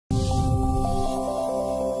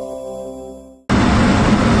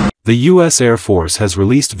The U.S. Air Force has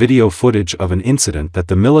released video footage of an incident that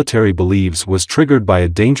the military believes was triggered by a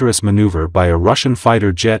dangerous maneuver by a Russian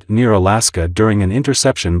fighter jet near Alaska during an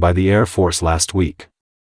interception by the Air Force last week.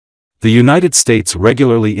 The United States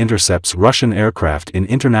regularly intercepts Russian aircraft in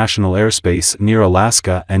international airspace near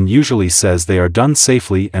Alaska and usually says they are done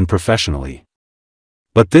safely and professionally.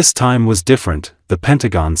 But this time was different, the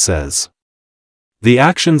Pentagon says. The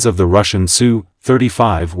actions of the Russian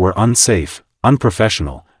Su-35 were unsafe,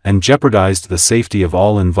 unprofessional, and jeopardized the safety of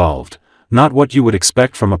all involved, not what you would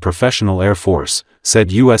expect from a professional Air Force,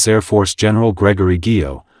 said U.S. Air Force General Gregory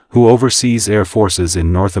Guillot, who oversees air forces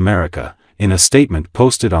in North America, in a statement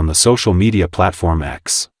posted on the social media platform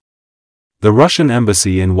X. The Russian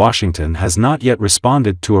embassy in Washington has not yet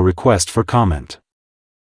responded to a request for comment.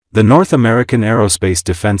 The North American Aerospace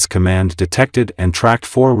Defense Command detected and tracked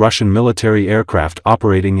 4 Russian military aircraft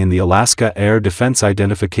operating in the Alaska Air Defense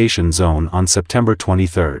Identification Zone on September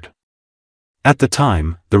 23. At the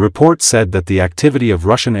time, the report said that the activity of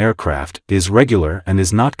Russian aircraft is regular and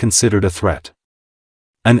is not considered a threat.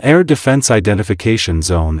 An air defense identification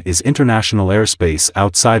zone is international airspace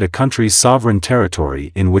outside a country's sovereign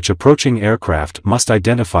territory in which approaching aircraft must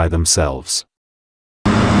identify themselves.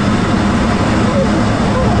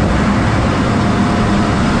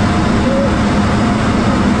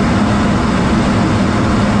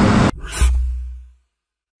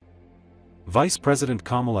 Vice President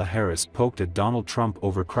Kamala Harris poked at Donald Trump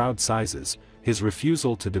over crowd sizes, his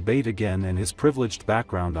refusal to debate again and his privileged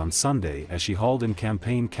background on Sunday as she hauled in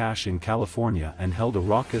campaign cash in California and held a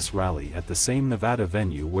raucous rally at the same Nevada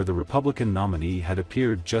venue where the Republican nominee had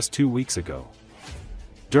appeared just 2 weeks ago.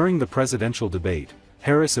 During the presidential debate,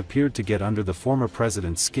 Harris appeared to get under the former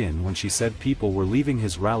president's skin when she said people were leaving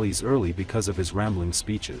his rallies early because of his rambling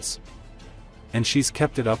speeches. And she's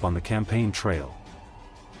kept it up on the campaign trail.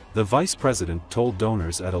 The vice president told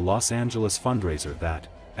donors at a Los Angeles fundraiser that,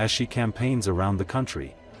 as she campaigns around the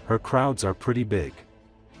country, her crowds are pretty big.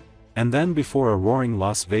 And then before a roaring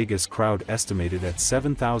Las Vegas crowd estimated at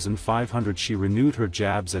 7,500 she renewed her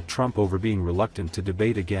jabs at Trump over being reluctant to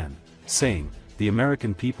debate again, saying, "The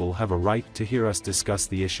American people have a right to hear us discuss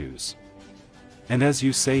the issues. And as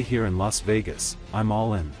you say here in Las Vegas, I'm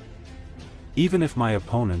all in. Even if my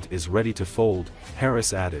opponent is ready to fold,"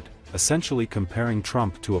 Harris added, essentially comparing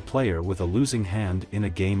Trump to a player with a losing hand in a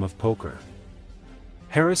game of poker.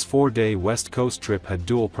 Harris' 4-day West Coast trip had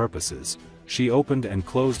dual purposes. She opened and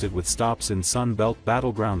closed it with stops in Sun Belt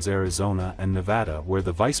battlegrounds Arizona and Nevada where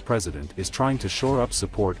the vice president is trying to shore up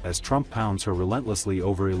support as Trump pounds her relentlessly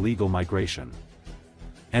over illegal migration.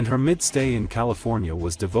 And her mid-stay in California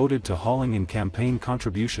was devoted to hauling in campaign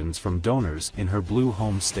contributions from donors in her blue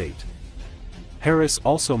home state. Harris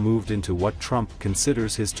also moved into what Trump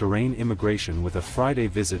considers his terrain immigration with a Friday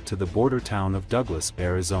visit to the border town of Douglas,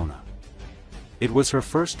 Arizona. It was her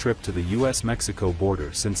first trip to the U.S.-Mexico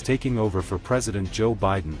border since taking over for President Joe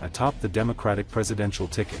Biden atop the Democratic presidential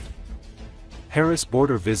ticket. Harris'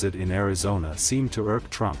 border visit in Arizona seemed to irk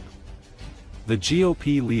Trump. The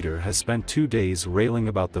GOP leader has spent 2 days railing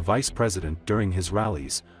about the vice president during his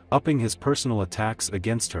rallies, upping his personal attacks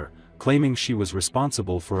against her, claiming she was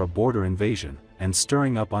responsible for a border invasion, and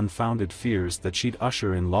stirring up unfounded fears that she'd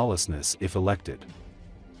usher in lawlessness if elected.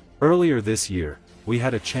 Earlier this year, we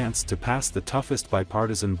had a chance to pass the toughest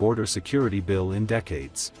bipartisan border security bill in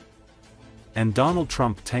decades. And Donald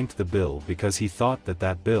Trump tanked the bill because he thought that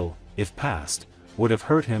that bill, if passed, would have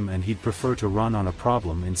hurt him and he'd prefer to run on a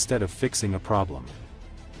problem instead of fixing a problem.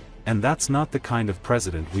 And that's not the kind of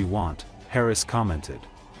president we want, Harris commented.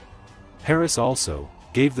 Harris also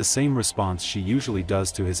gave the same response she usually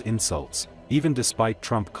does to his insults, even despite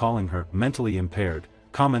Trump calling her mentally impaired,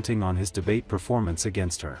 commenting on his debate performance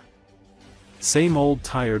against her. Same old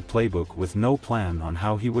tired playbook with no plan on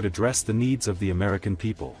how he would address the needs of the American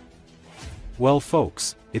people. "Well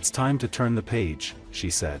folks, it's time to turn the page," she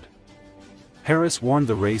said. Harris warned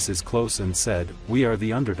the race is close and said, "We are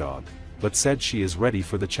the underdog," but said she is ready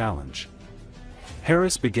for the challenge.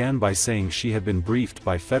 Harris began by saying she had been briefed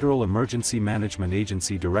by Federal Emergency Management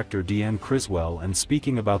Agency Director Deanne Criswell and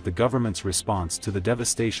speaking about the government's response to the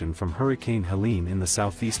devastation from Hurricane Helene in the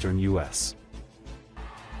southeastern U.S.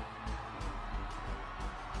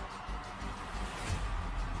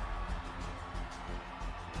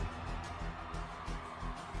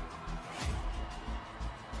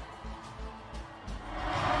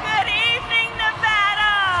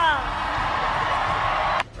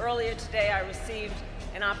 Today I received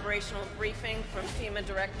an operational briefing from FEMA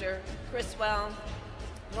Director Criswell.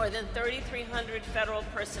 More than 3,300 federal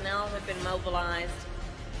personnel have been mobilized.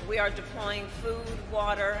 we are deploying food,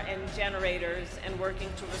 water, and generators and working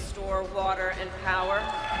to restore water and power.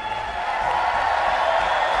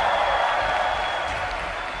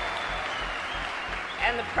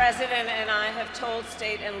 And the President and I have told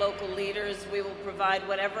state and local leaders we will provide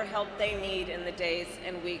whatever help they need in the days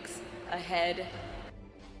and weeks ahead.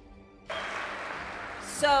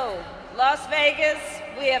 So, Las Vegas,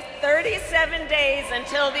 we have 37 days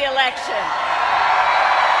until the election.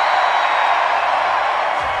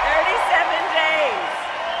 37 days.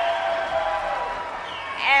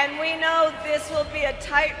 And we know this will be a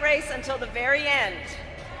tight race until the very end.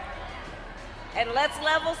 And let's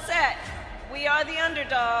level set. We are the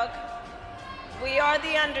underdog. We are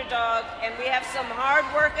the underdog, and we have some hard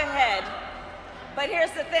work ahead. But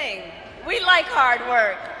here's the thing. We like hard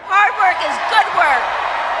work. Hard work is good work.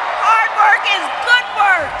 Hard work is good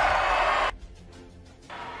work.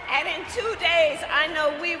 And in 2 days, I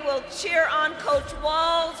know we will cheer on Coach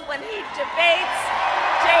Walls when he debates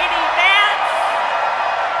J.D. Vance.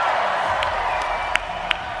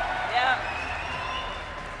 Yeah.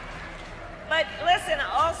 But listen,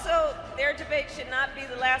 also, their debate should not be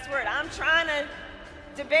the last word. I'm trying to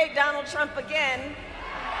debate Donald Trump again,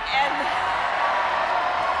 and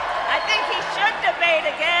I think he should debate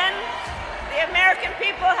again. The American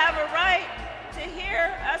people have a right to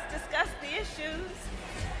hear us discuss the issues.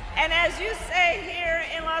 And as you say here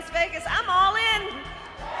in Las Vegas, I'm all in.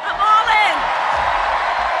 I'm all in.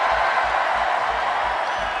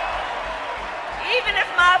 Even if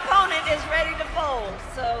my opponent is ready to fold.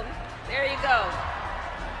 So there you go.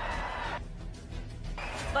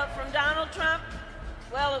 But from Donald Trump,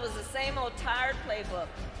 well, it was the same old tired playbook.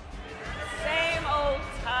 Same old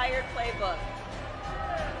tired playbook.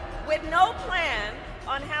 With no plan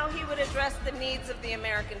on how he would address the needs of the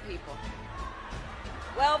American people.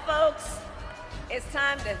 Well, folks, it's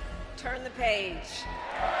time to turn the page.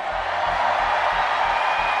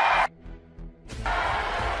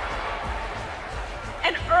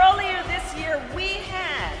 And earlier this year, we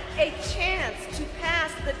had a chance to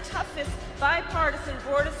pass the toughest bipartisan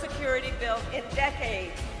border security bill in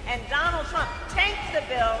decades. And Donald Trump tanked the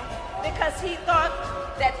bill because he thought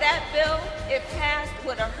that that bill, if passed,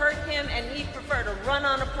 would have hurt him, and he'd prefer to run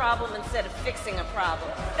on a problem instead of fixing a problem.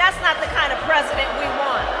 That's not the kind of president we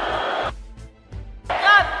want.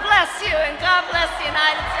 God bless you, and God bless the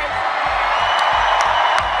United States.